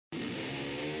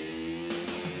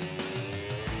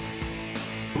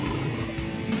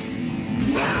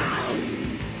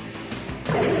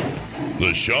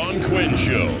The Sean Quinn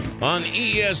Show on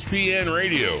ESPN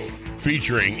Radio,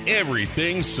 featuring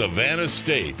everything Savannah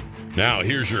State. Now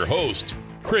here's your host,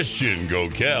 Christian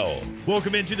Gokel.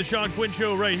 Welcome into the Sean Quinn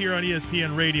Show right here on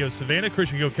ESPN Radio Savannah.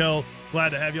 Christian Gokel, glad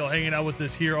to have y'all hanging out with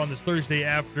us here on this Thursday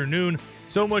afternoon.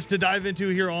 So much to dive into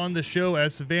here on the show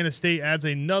as Savannah State adds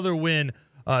another win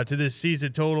to this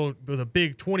season total with a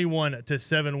big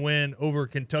 21-7 win over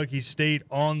Kentucky State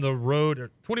on the road,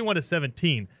 or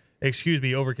 21-17.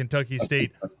 Over Kentucky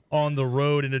State on the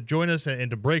road. And to join us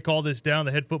and to break all this down,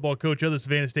 the head football coach of the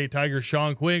Savannah State Tigers,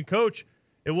 Sean Quinn. Coach,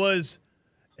 it was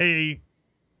a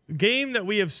game that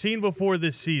we have seen before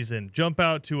this season. Jump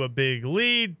out to a big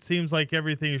lead, seems like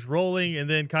everything's rolling, and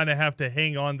then kind of have to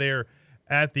hang on there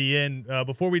at the end.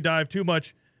 Before we dive too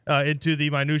much into the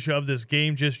minutia of this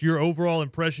game, just your overall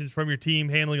impressions from your team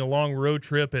handling a long road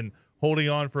trip and holding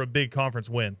on for a big conference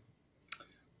win.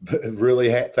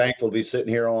 Really thankful to be sitting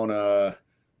here on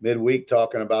midweek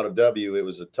talking about a W. It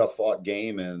was a tough fought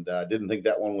game, and I didn't think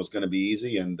that one was going to be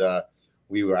easy. And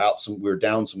we were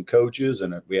down some coaches,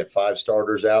 and we had 5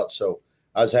 starters out. So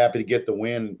I was happy to get the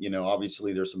win. You know,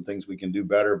 obviously there's some things we can do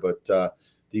better, but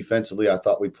defensively, I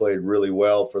thought we played really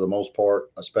well for the most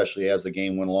part, especially as the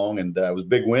game went along. And it was a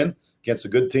big win against a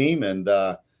good team, and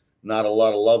not a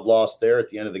lot of love lost there at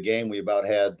the end of the game. We about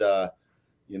had,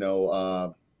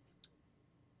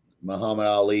 Muhammad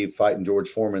Ali fighting George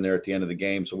Foreman there at the end of the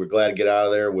game. So we're glad to get out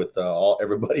of there with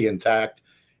everybody intact,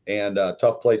 and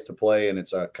tough place to play. And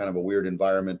it's a kind of a weird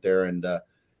environment there, and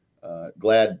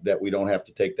glad that we don't have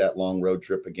to take that long road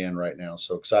trip again right now.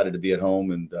 So excited to be at home,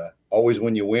 and always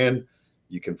when you win,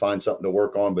 you can find something to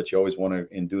work on, but you always want to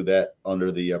and do that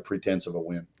under the pretense of a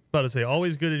win. About to say,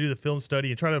 always good to do the film study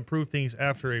and try to improve things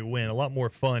after a win. A lot more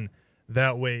fun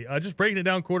that way. Just breaking it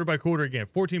down quarter by quarter again.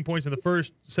 14 points in the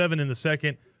first, 7 in the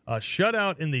second.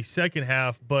 Shutout in the second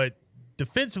half, but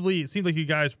defensively, it seemed like you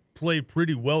guys played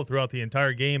pretty well throughout the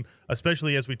entire game,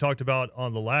 especially as we talked about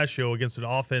on the last show against an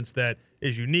offense that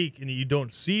is unique and you don't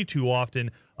see too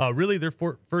often. Really, their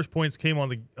first points came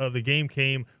the game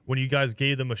came when you guys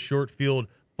gave them a short field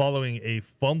following a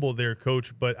fumble there,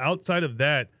 Coach. But outside of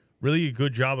that, really a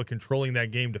good job of controlling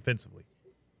that game defensively.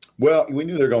 Well, we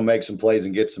knew they were going to make some plays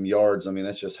and get some yards. I mean,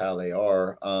 that's just how they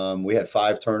are. We had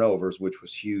 5 turnovers, which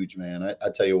was huge, man. I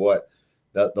tell you what,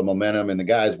 the momentum, and the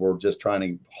guys were just trying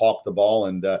to hawk the ball.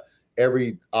 And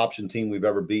every option team we've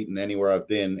ever beaten anywhere I've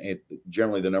been,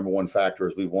 generally the number one factor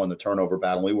is we've won the turnover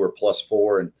battle. We were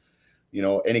 +4, and, you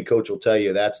know, any coach will tell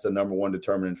you that's the number one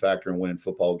determining factor in winning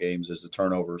football games is the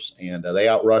turnovers. And they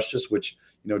outrushed us, which,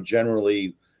 you know,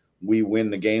 generally – we win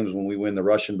the games when we win the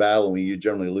rushing battle, and we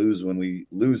generally lose when we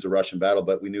lose the rushing battle.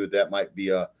 But we knew that might be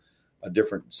a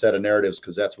different set of narratives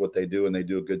because that's what they do, and they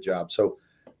do a good job. So,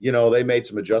 you know, they made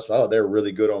some adjustments. They're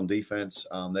really good on defense.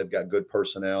 They've got good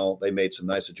personnel. They made some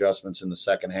nice adjustments in the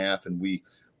second half, and we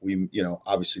you know,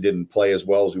 obviously didn't play as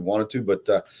well as we wanted to. But,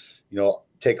 you know,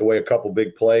 take away a couple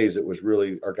big plays, it was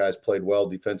really our guys played well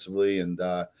defensively. And,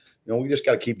 you know, we just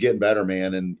got to keep getting better,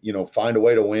 man, and, you know, find a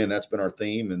way to win. That's been our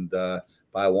theme. And,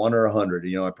 by 1 or 100.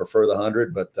 You know, I prefer the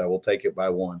 100, but we'll take it by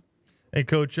 1. Hey,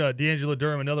 Coach, D'Angelo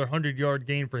Durham, another 100-yard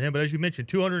gain for him. But as you mentioned,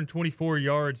 224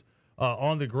 yards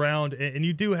on the ground. And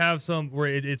you do have some where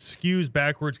it skews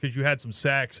backwards because you had some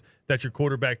sacks that your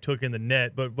quarterback took in the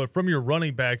net. But from your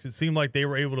running backs, it seemed like they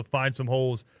were able to find some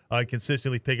holes and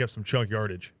consistently pick up some chunk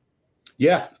yardage.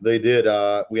 Yeah, they did.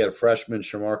 We had a freshman,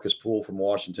 Shamarcus Poole from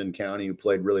Washington County, who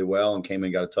played really well and came in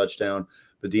and got a touchdown.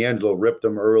 But D'Angelo ripped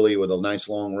him early with a nice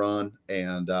long run,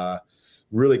 and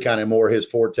really kind of more his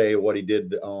forte of what he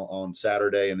did on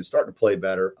Saturday, and is starting to play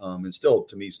better. And still,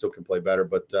 to me, still can play better.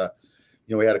 But, you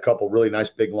know, we had a couple really nice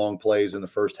big long plays in the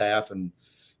first half, and,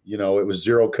 you know, it was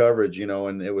zero coverage, you know,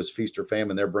 and it was feast or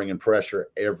famine. They're bringing pressure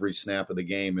every snap of the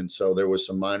game. And so there was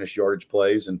some minus yardage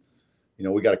plays, and, you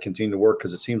know, we got to continue to work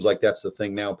because it seems like that's the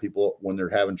thing now. People, when they're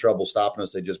having trouble stopping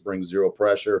us, they just bring zero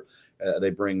pressure. They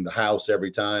bring the house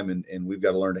every time, and we've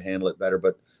got to learn to handle it better.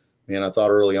 But, man, I thought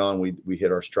early on we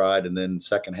hit our stride, and then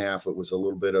second half it was a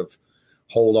little bit of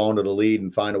hold on to the lead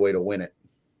and find a way to win it.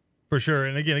 For sure.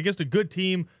 And, again, against a good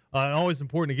team, always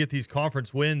important to get these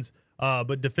conference wins.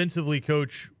 But defensively,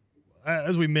 Coach,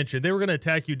 as we mentioned, they were going to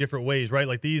attack you different ways, right?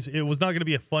 Like it was not going to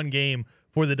be a fun game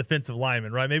for the defensive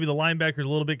linemen, right? Maybe the linebackers a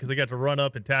little bit because they got to run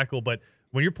up and tackle, but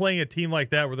when you're playing a team like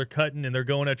that where they're cutting and they're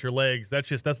going at your legs,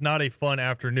 that's not a fun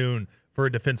afternoon for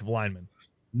a defensive lineman.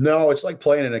 No, it's like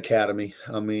playing an academy.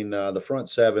 I mean, the front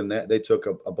seven, they took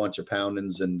a bunch of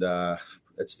poundings, and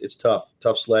it's tough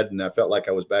sledding. I felt like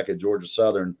I was back at Georgia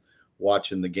Southern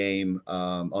watching the game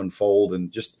unfold,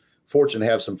 and just fortunate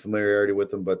to have some familiarity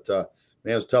with them. But man,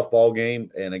 it was a tough ball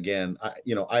game. And again,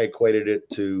 I equated it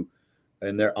to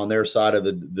and they're on their side of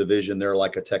the division. They're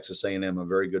like a Texas A&M, a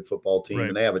very good football team, Right.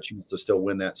 and they have a chance to still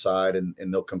win that side, and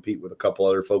they'll compete with a couple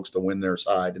other folks to win their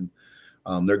side. And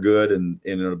they're good, and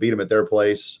it'll beat them at their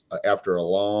place after a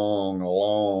long,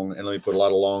 and let me put a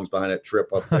lot of longs behind that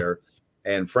trip up there.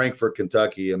 And Frankfort,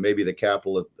 Kentucky, and maybe the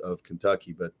capital of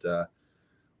Kentucky, but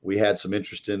we had some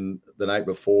interesting the night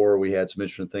before. We had some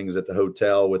interesting things at the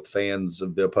hotel with fans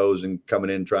of the opposing coming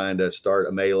in trying to start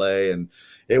a melee, and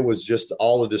it was just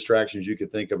all the distractions you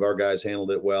could think of. Our guys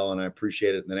handled it well, and I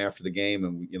appreciate it. And then after the game,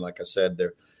 and like I said,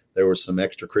 there was some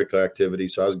extracurricular activity,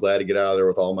 so I was glad to get out of there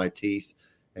with all my teeth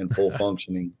and full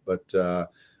functioning. But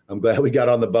I'm glad we got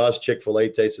on the bus. Chick-fil-A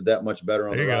tasted that much better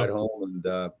on the ride home,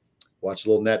 and watched a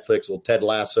little Netflix, a little Ted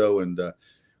Lasso, and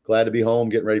glad to be home,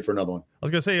 getting ready for another one. I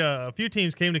was going to say a few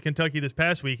teams came to Kentucky this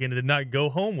past weekend and did not go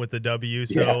home with the W.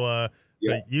 So,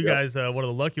 you guys, one of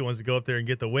the lucky ones to go up there and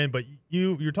get the win. But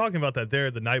you're talking about that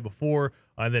there the night before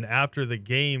and then after the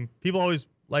game. People always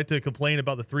like to complain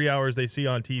about the 3 hours they see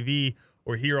on TV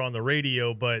or hear on the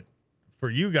radio. But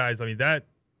for you guys, I mean, that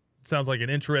sounds like an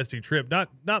interesting trip.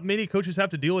 Not many coaches have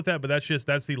to deal with that, but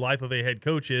that's the life of a head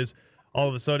coach is all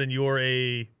of a sudden you're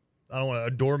a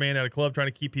doorman at a club trying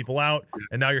to keep people out,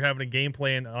 and now you're having a game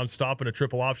plan on stopping a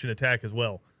triple option attack as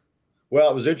well.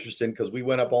 Well, it was interesting because we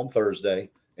went up on Thursday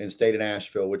and stayed in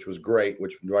Asheville, which was great,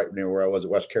 which was right near where I was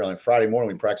at West Carolina. Friday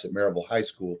morning, we practiced at Maryville High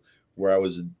School, where I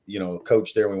was,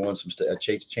 coach there. We won some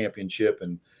championship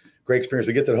and great experience.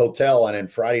 We get to the hotel, and then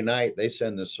Friday night, they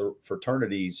send the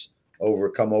fraternities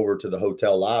come over to the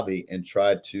hotel lobby and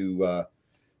try to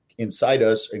incite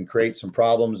us and create some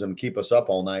problems and keep us up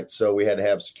all night. So we had to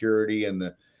have security,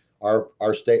 and our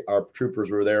troopers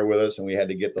were there with us, and we had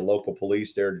to get the local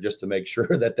police there just to make sure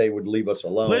that they would leave us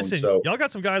alone. Listen, so y'all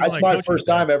got some guys. That's my first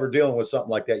time ever dealing with something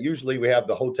like that. Usually we have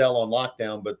the hotel on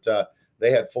lockdown, but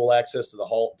they had full access to the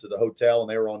hotel, and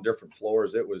they were on different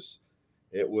floors. It was.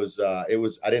 I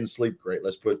didn't sleep great.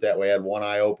 Let's put it that way. I had one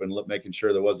eye open, making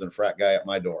sure there wasn't a frat guy at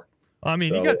my door. I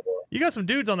mean, you got some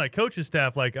dudes on that coaching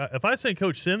staff. Like if I send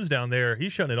Coach Sims down there,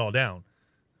 he's shutting it all down.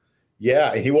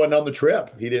 Yeah, he wasn't on the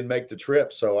trip. He didn't make the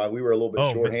trip, so we were a little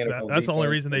bit shorthanded. That's the only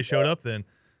reason they showed up then.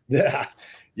 Yeah.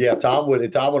 Tom would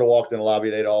have walked in the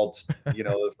lobby. They'd all,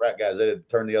 the frat guys, they'd have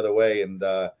turned the other way and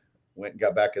went and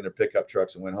got back in their pickup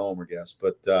trucks and went home, I guess.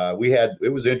 But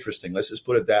it was interesting. Let's just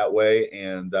put it that way.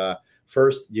 And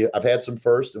first, I've had some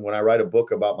firsts, and when I write a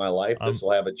book about my life, this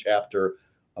will have a chapter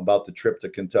about the trip to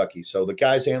Kentucky. So the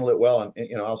guys handle it well.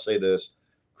 And, I'll say this,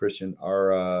 Christian,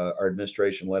 our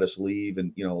administration let us leave.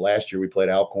 And, last year we played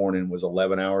Alcorn and was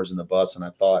 11 hours in the bus. And I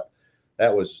thought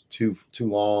that was too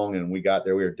long. And we got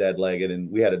there, we were dead legged, and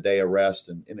we had a day of rest.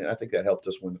 And I think that helped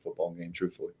us win the football game,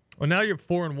 truthfully. Well, now you're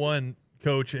 4-1,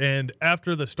 Coach. And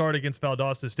after the start against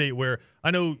Valdosta State, where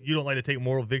I know you don't like to take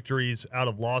moral victories out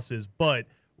of losses, but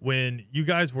when you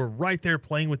guys were right there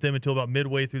playing with them until about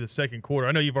midway through the second quarter.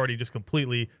 I know you've already just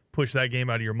completely pushed that game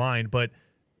out of your mind, but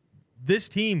this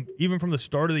team, even from the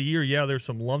start of the year, there's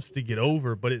some lumps to get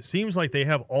over, but it seems like they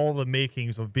have all the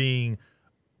makings of being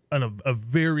a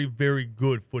very, very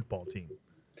good football team.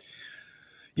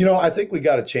 I think we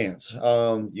got a chance. You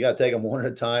got to take them one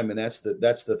at a time, and that's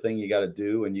the thing you got to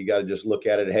do. And you got to just look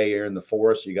at it. Hey, you're in the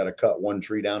forest. You got to cut one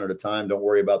tree down at a time. Don't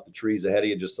worry about the trees ahead of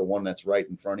you. Just the one that's right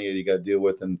in front of you got to deal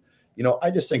with. And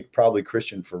I just think probably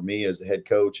Christian, for me as the head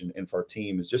coach and for our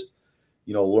team, is just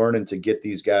learning to get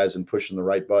these guys and pushing the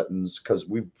right buttons, because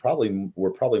we're probably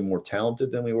more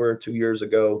talented than we were 2 years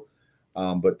ago.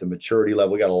 But the maturity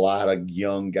level, we got a lot of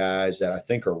young guys that I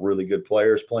think are really good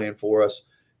players playing for us.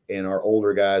 And our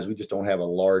older guys, we just don't have a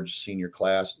large senior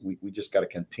class. We just got to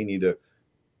continue to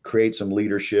create some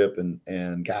leadership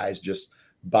and guys just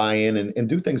buy in and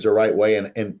do things the right way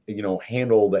and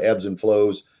handle the ebbs and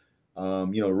flows.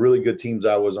 Really good teams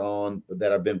I was on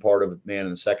that I've been part of, man,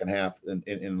 in the second half and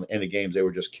in the games, they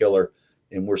were just killer.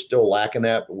 And we're still lacking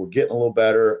that, but we're getting a little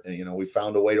better. And, we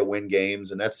found a way to win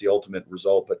games, and that's the ultimate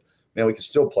result. But, man, we can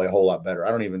still play a whole lot better.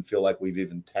 I don't even feel like we've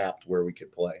even tapped where we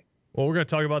could play. Well, we're going to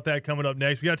talk about that coming up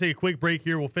next. We got to take a quick break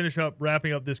here. We'll finish up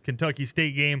wrapping up this Kentucky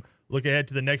State game, look ahead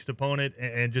to the next opponent,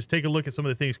 and just take a look at some of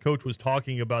the things Coach was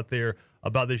talking about there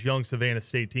about this young Savannah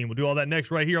State team. We'll do all that next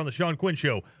right here on the Sean Quinn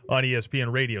Show on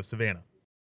ESPN Radio Savannah.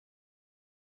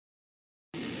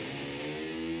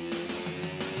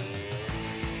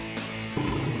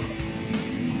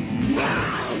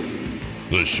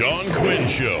 The Sean Quinn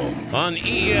Show on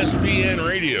ESPN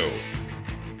Radio.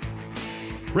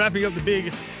 Wrapping up the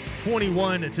big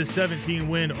 21-17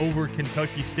 win over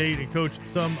Kentucky State. And, Coach,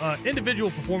 some individual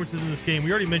performances in this game.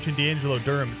 We already mentioned D'Angelo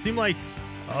Durham. It seemed like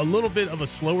a little bit of a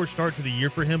slower start to the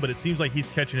year for him, but it seems like he's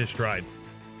catching his stride.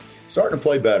 Starting to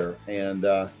play better. And,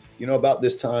 About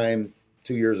this time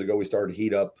 2 years ago, we started to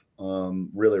heat up,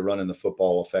 really running the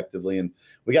football effectively, and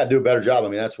we got to do a better job. I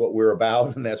mean, that's what we're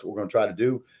about, and that's what we're going to try to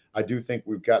do. I do think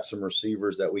we've got some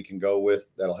receivers that we can go with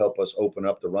that'll help us open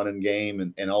up the running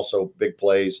game and also big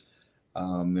plays.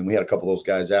 And we had a couple of those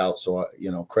guys out, so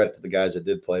credit to the guys that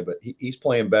did play. But he's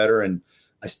playing better, and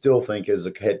I still think as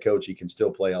a head coach he can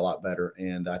still play a lot better,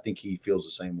 and I think he feels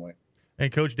the same way.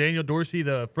 And Coach Daniel Dorsey,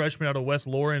 the freshman out of West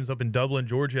Lawrence up in Dublin,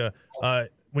 Georgia,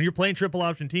 when you're playing triple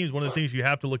option teams, one of the things you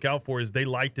have to look out for is they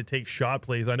like to take shot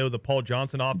plays. I know the Paul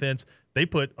Johnson offense, they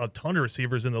put a ton of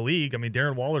receivers in the league. I mean,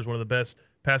 Darren Waller is one of the best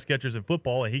pass catchers in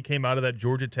football, and he came out of that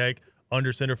Georgia Tech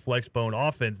under center flex bone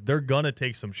offense. They're going to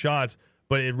take some shots,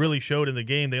 but it really showed in the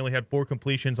game. They only had 4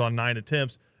 completions on 9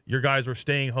 attempts. Your guys were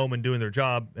staying home and doing their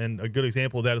job, and a good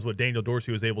example of that is what Daniel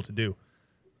Dorsey was able to do.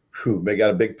 They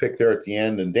got a big pick there at the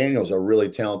end, and Daniel's a really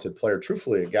talented player.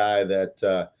 Truthfully, a guy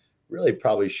that really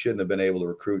probably shouldn't have been able to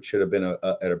recruit, should have been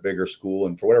at a bigger school,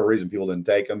 and for whatever reason, people didn't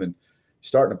take him. And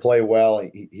starting to play well,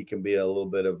 he can be a little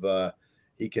bit of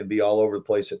he can be all over the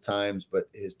place at times, but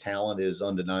his talent is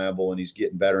undeniable, and he's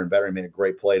getting better and better. He made a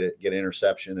great play to get an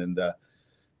interception, and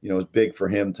it's big for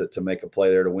him to make a play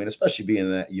there to win, especially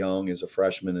being that young as a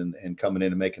freshman and coming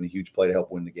in and making a huge play to help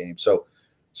win the game. So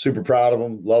super proud of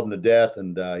him, love him to death,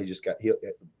 and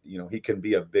he can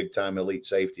be a big time elite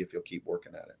safety if he'll keep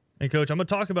working at it. And, Coach, I'm going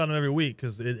to talk about him every week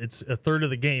because it's a third of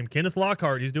the game. Kenneth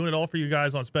Lockhart, he's doing it all for you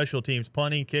guys on special teams,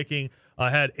 punting, kicking,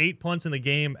 had 8 punts in the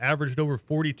game, averaged over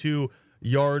 42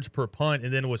 yards per punt,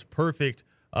 and then was perfect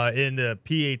in the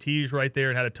PATs right there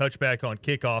and had a touchback on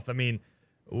kickoff. I mean,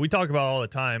 we talk about it all the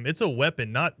time. It's a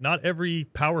weapon. Not every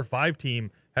Power 5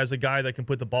 team has a guy that can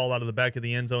put the ball out of the back of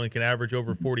the end zone and can average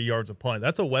over 40 yards a punt.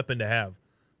 That's a weapon to have.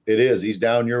 It is. He's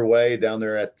down your way, down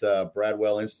there at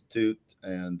Bradwell Institute,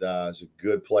 and is a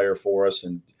good player for us.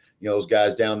 And, those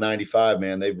guys down 95,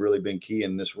 man, they've really been key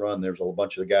in this run. There's a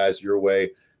bunch of the guys your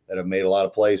way that have made a lot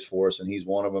of plays for us, and he's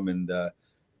one of them. And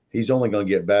he's only going to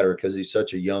get better because he's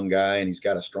such a young guy, and he's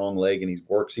got a strong leg, and he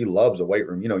works. He loves the weight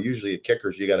room. Usually at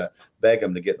kickers, you got to beg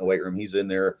him to get in the weight room. He's in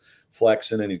there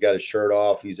flexing, and he's got his shirt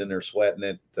off. He's in there sweating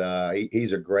it.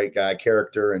 He's a great guy,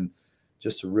 character, and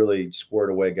just a really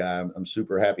squared away guy. I'm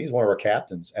super happy. He's one of our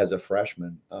captains as a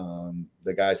freshman.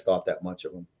 The guys thought that much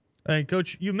of him. And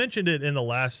Coach, you mentioned it in the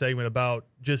last segment about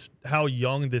just how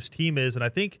young this team is. And I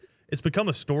think it's become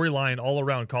a storyline all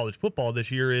around college football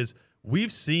this year is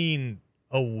we've seen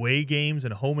away games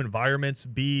and home environments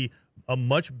be a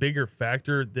much bigger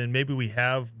factor than maybe we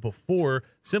have before,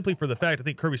 simply for the fact, I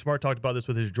think Kirby Smart talked about this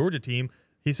with his Georgia team.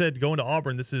 He said going to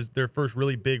Auburn, this is their first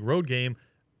really big road game.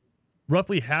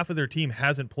 Roughly half of their team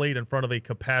hasn't played in front of a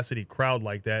capacity crowd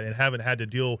like that and haven't had to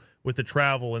deal with the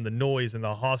travel and the noise and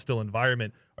the hostile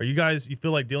environment. Are you guys, you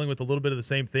feel like dealing with a little bit of the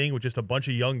same thing with just a bunch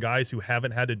of young guys who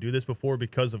haven't had to do this before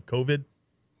because of COVID?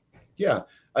 Yeah,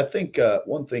 I think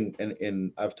one thing,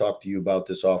 and I've talked to you about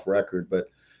this off record, but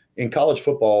in college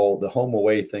football, the home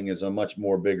away thing is a much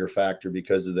more bigger factor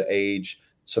because of the age,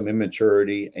 some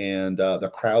immaturity, and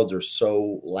the crowds are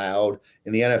so loud.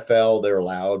 In the NFL, they're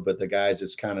loud, but the guys,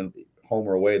 it's kind of home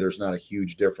or away, there's not a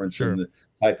huge difference in the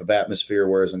type of atmosphere,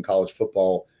 whereas in college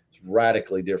football, it's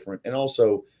radically different. And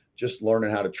also just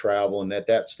learning how to travel. And at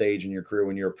that stage in your career,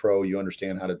 when you're a pro, you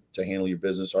understand how to handle your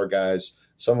business. Our guys,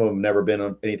 some of them never been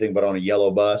on anything but on a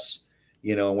yellow bus,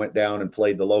 went down and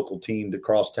played the local team to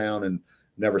cross town and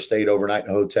never stayed overnight in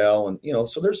a hotel. And,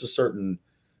 so there's a certain,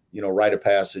 rite of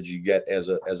passage you get as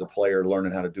a player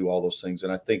learning how to do all those things.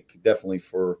 And I think definitely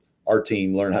for our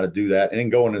team, learn how to do that. And then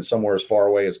going in somewhere as far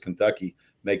away as Kentucky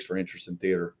makes for interesting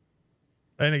theater.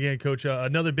 And again, Coach,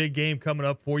 another big game coming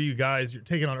up for you guys. You're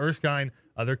taking on Erskine.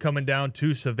 They're coming down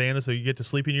to Savannah, so you get to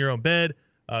sleep in your own bed,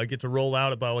 get to roll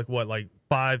out about like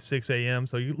 5, 6 a.m.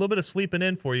 So a little bit of sleeping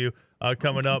in for you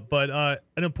coming up. But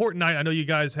an important night. I know you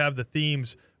guys have the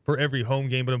themes for every home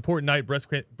game, but important night, breast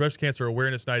cancer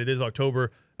awareness night. It is October.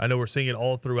 I know we're seeing it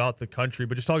all throughout the country,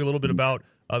 but just talk a little bit about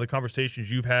the conversations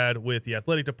you've had with the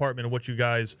athletic department and what you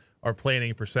guys are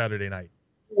planning for Saturday night.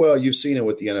 Well, you've seen it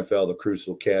with the NFL, the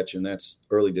crucial catch, and that's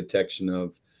early detection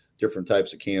of different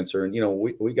types of cancer. And,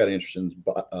 we got an interesting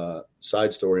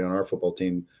side story on our football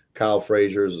team. Kyle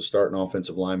Frazier is a starting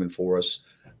offensive lineman for us.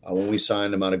 When we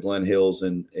signed him out of Glen Hills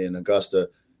in Augusta,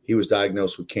 he was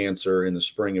diagnosed with cancer in the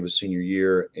spring of his senior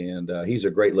year, and he's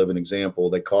a great living example.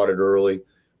 They caught it early.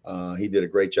 He did a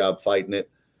great job fighting it.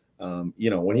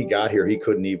 When he got here, he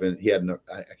couldn't even,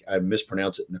 I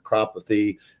mispronounced it,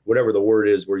 necropathy, whatever the word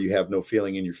is, where you have no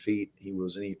feeling in your feet.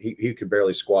 He could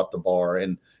barely squat the bar,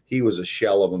 and he was a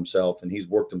shell of himself, and he's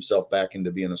worked himself back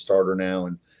into being a starter now.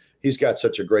 And he's got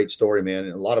such a great story, man.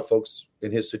 And a lot of folks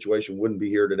in his situation wouldn't be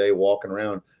here today walking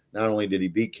around. Not only did he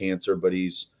beat cancer, but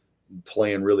he's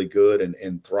playing really good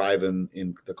and thriving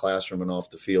in the classroom and off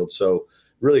the field. So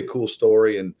really cool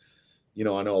story. And, I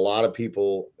know a lot of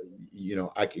people,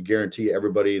 I could guarantee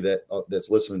everybody that's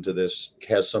listening to this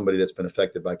has somebody that's been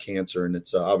affected by cancer. And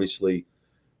it's obviously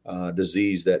a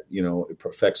disease that, it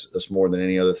affects us more than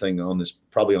any other thing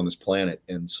probably on this planet.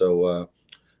 And so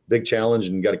big challenge,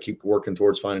 and got to keep working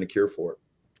towards finding a cure for it.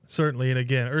 Certainly. And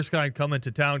again, Erskine coming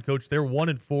to town, Coach, they're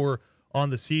 1-4 on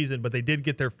the season, but they did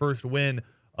get their first win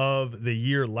of the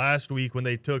year last week when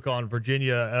they took on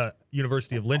Virginia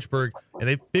University of Lynchburg, and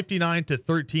they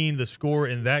 59-13 the score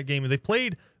in that game. And they've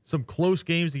played some close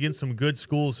games against some good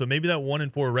schools, so maybe that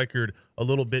 1-4 record a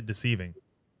little bit deceiving.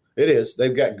 It is.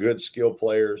 They've got good skill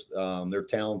players. They're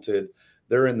talented.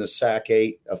 They're in the SAC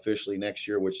 8 officially next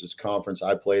year, which is a conference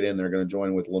I played in. They're going to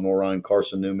join with Lenore Ryan,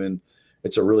 Carson Newman.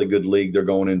 It's a really good league they're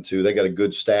going into. They got a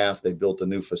good staff. They built a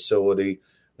new facility.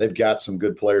 They've got some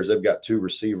good players. They've got 2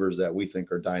 receivers that we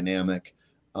think are dynamic,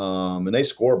 and they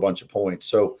score a bunch of points.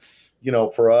 So,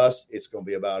 for us, it's going to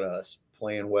be about us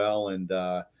playing well, and,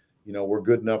 we're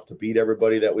good enough to beat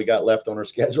everybody that we got left on our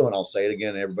schedule. And I'll say it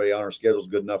again, everybody on our schedule is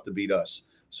good enough to beat us.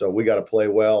 So we got to play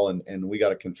well, and we got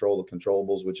to control the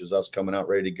controllables, which is us coming out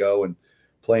ready to go and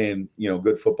playing,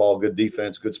 good football, good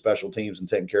defense, good special teams, and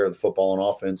taking care of the football and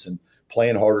offense and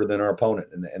playing harder than our opponent.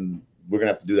 And we're going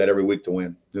to have to do that every week to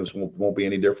win. This won't be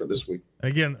any different this week.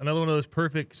 Again, another one of those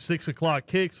perfect 6 o'clock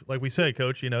kicks. Like we say,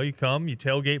 Coach, you come, you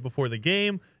tailgate before the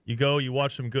game, you go, you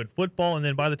watch some good football, and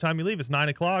then by the time you leave, it's 9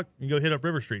 o'clock, you go hit up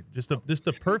River Street. Just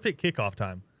the perfect kickoff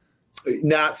time.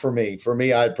 Not for me. For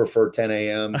me, I'd prefer 10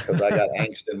 a.m. because I got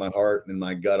angst in my heart and in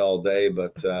my gut all day,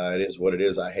 but it is what it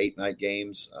is. I hate night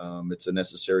games. It's a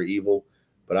necessary evil,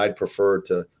 but I'd prefer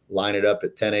to line it up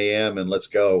at 10 a.m. and let's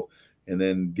go, and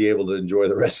then be able to enjoy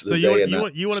the rest of the day.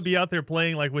 You want to be out there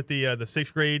playing like with the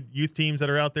 6th grade youth teams that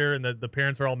are out there, and the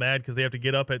parents are all mad because they have to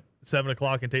get up at 7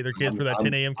 o'clock and take their kids for that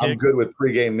 10 a.m. kick? I'm good with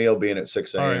pregame meal being at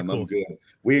 6 a.m. Right, cool. I'm good.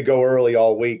 We go early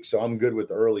all week, so I'm good with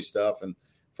the early stuff. And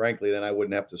frankly, then I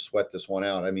wouldn't have to sweat this one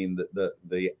out. I mean,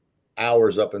 the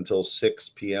hours up until 6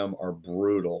 p.m. are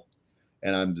brutal.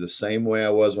 And I'm the same way I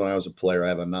was when I was a player. I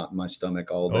have a knot in my stomach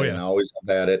all day, and I always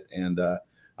have had it. And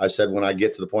I said when I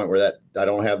get to the point where that I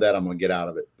don't have that, I'm going to get out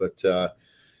of it. But,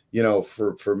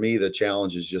 for me, the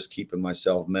challenge is just keeping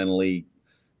myself mentally.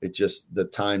 The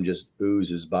time just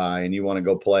oozes by, and you want to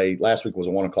go play. Last week was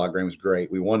a 1 o'clock game. It was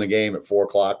great. We won the game at 4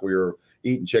 o'clock. We were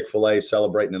eating Chick-fil-A,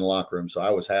 celebrating in the locker room. So I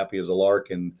was happy as a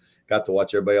lark and got to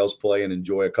watch everybody else play and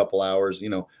enjoy a couple hours.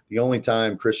 The only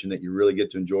time, Christian, that you really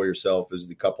get to enjoy yourself is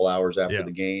the couple hours after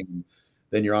the game. And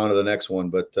then you're on to the next one.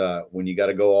 But when you got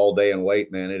to go all day and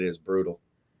wait, man, it is brutal.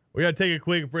 We got to take a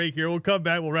quick break here. We'll come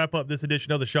back. We'll wrap up this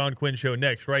edition of the Sean Quinn Show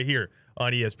next, right here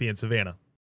on ESPN Savannah.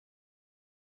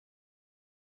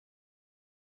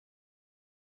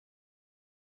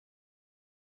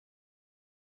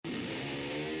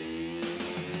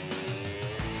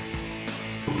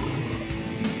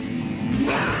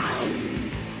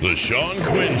 The Sean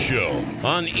Quinn Show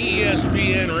on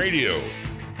ESPN Radio.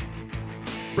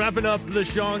 Wrapping up the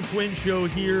Sean Quinn Show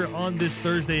here on this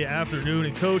Thursday afternoon.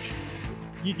 And, Coach,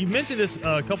 you mentioned this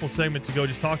a couple segments ago,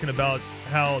 just talking about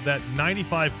how that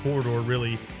 95 corridor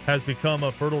really has become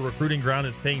a fertile recruiting ground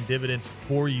and is paying dividends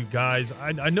for you guys.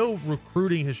 I know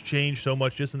recruiting has changed so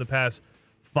much just in the past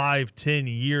 5-10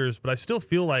 years, but I still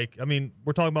feel like,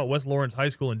 we're talking about West Lawrence High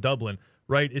School in Dublin,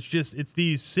 right? It's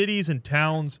these cities and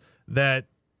towns that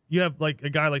you have like a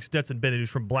guy like Stetson Bennett who's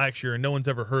from Blackshear and no one's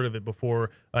ever heard of it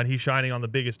before, and he's shining on the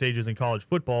biggest stages in college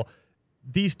football.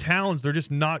 These towns, they're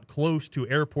just not close to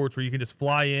airports where you can just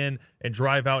fly in and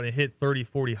drive out and hit 30,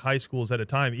 40 high schools at a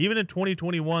time. Even in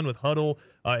 2021 with Hudl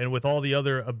and with all the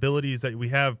other abilities that we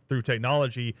have through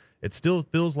technology, it still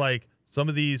feels like some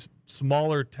of these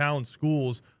smaller town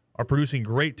schools are producing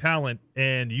great talent,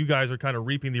 and you guys are kind of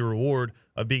reaping the reward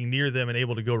of being near them and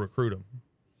able to go recruit them.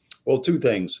 Well, 2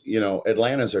 things.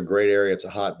 Atlanta's a great area. It's a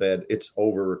hotbed. It's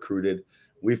over-recruited.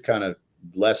 We've kind of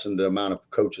lessened the amount of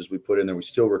coaches we put in there. We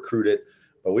still recruit it,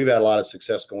 but we've had a lot of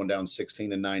success going down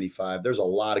 16 and 95. There's a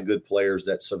lot of good players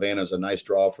that Savannah's a nice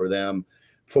draw for them.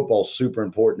 Football's super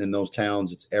important in those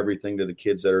towns. It's everything to the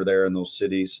kids that are there in those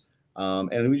cities.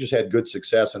 And we just had good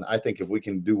success. And I think if we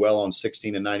can do well on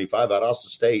 16 and 95, Valdosta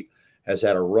State has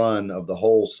had a run of the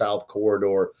whole South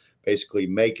Corridor, basically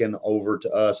Macon over to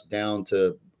us, down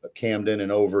to Camden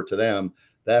and over to them.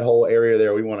 That whole area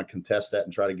there, we want to contest that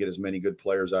and try to get as many good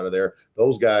players out of there.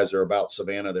 Those guys are about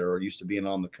Savannah. They're used to being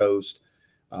on the coast.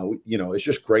 It's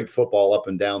just great football up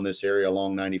and down this area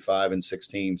along 95 and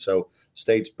 16. So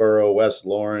Statesboro, West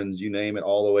Lawrence, you name it,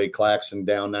 all the way Claxton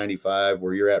down 95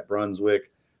 where you're at,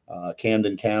 Brunswick,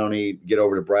 Camden County, get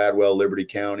over to Bradwell, Liberty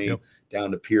County,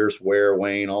 down to Pierce, Ware,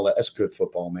 Wayne, all that. That's good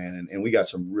football, man. And we got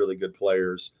some really good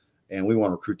players, and we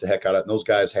want to recruit the heck out of it. And those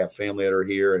guys have family that are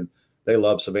here, and they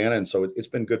love Savannah. And so it's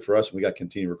been good for us, and we got to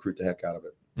continue to recruit the heck out of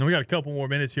it. And we got a couple more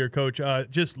minutes here, Coach.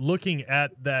 Just looking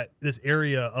at this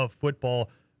area of football,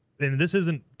 and this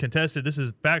isn't contested, this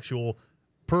is factual.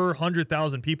 Per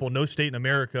 100,000 people, no state in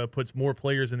America puts more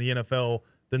players in the NFL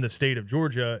than the state of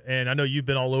Georgia. And I know you've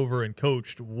been all over and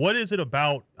coached. What is it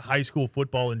about high school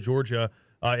football in Georgia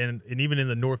and even in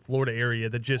the North Florida area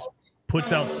that just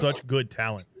puts out such good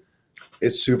talent?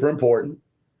 It's super important.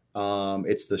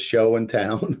 It's the show in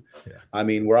town. Yeah. I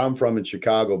mean, where I'm from in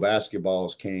Chicago, basketball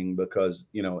is king because,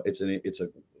 it's a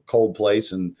cold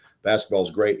place and basketball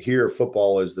is great. Here,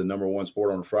 football is the number one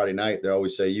sport on a Friday night. They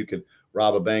always say you could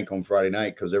rob a bank on Friday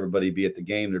night because everybody be at the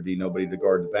game. There'd be nobody to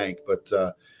guard the bank. But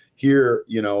here,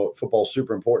 football is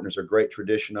super important. There's a great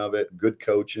tradition of it, good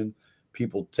coaching.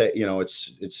 People take,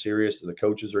 it's serious. The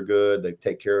coaches are good. They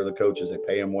take care of the coaches. They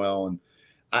pay them well. And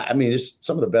I mean, it's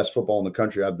some of the best football in the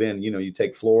country I've been. You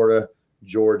take Florida,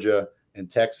 Georgia, and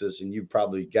Texas, and you've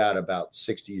probably got about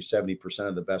 60 or 70%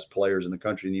 of the best players in the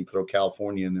country. And you throw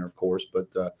California in there, of course.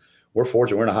 But we're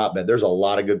fortunate. We're in a hotbed. There's a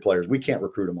lot of good players. We can't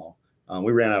recruit them all.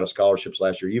 We ran out of scholarships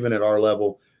last year. Even at our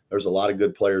level, there's a lot of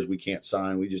good players we can't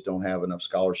sign. We just don't have enough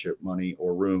scholarship money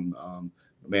or room.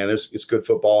 Man, it's good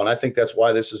football. And I think that's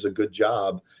why this is a good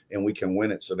job, and we can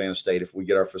win at Savannah State if we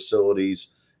get our facilities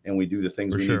and we do the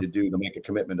things we need to do to make a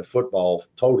commitment to football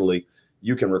totally.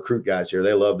 You can recruit guys here.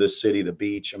 They love this city, the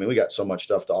beach. I mean, we got so much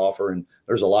stuff to offer, and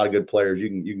there's a lot of good players. You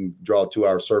can draw a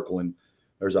 2-hour circle, and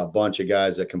there's a bunch of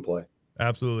guys that can play.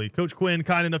 Absolutely. Coach Quinn,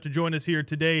 kind enough to join us here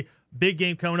today. Big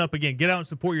game coming up again. Get out and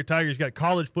support your Tigers. You got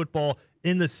college football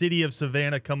in the city of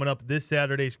Savannah coming up this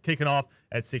Saturday, kicking off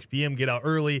at 6 p.m. Get out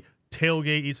early,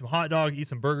 tailgate, eat some hot dog, eat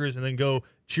some burgers, and then go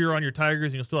cheer on your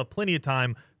Tigers, and you'll still have plenty of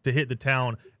time to hit the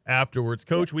town afterwards.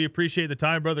 Coach, we appreciate the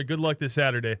time, brother. Good luck this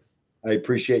Saturday. I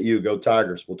appreciate you. Go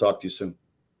Tigers. We'll talk to you soon.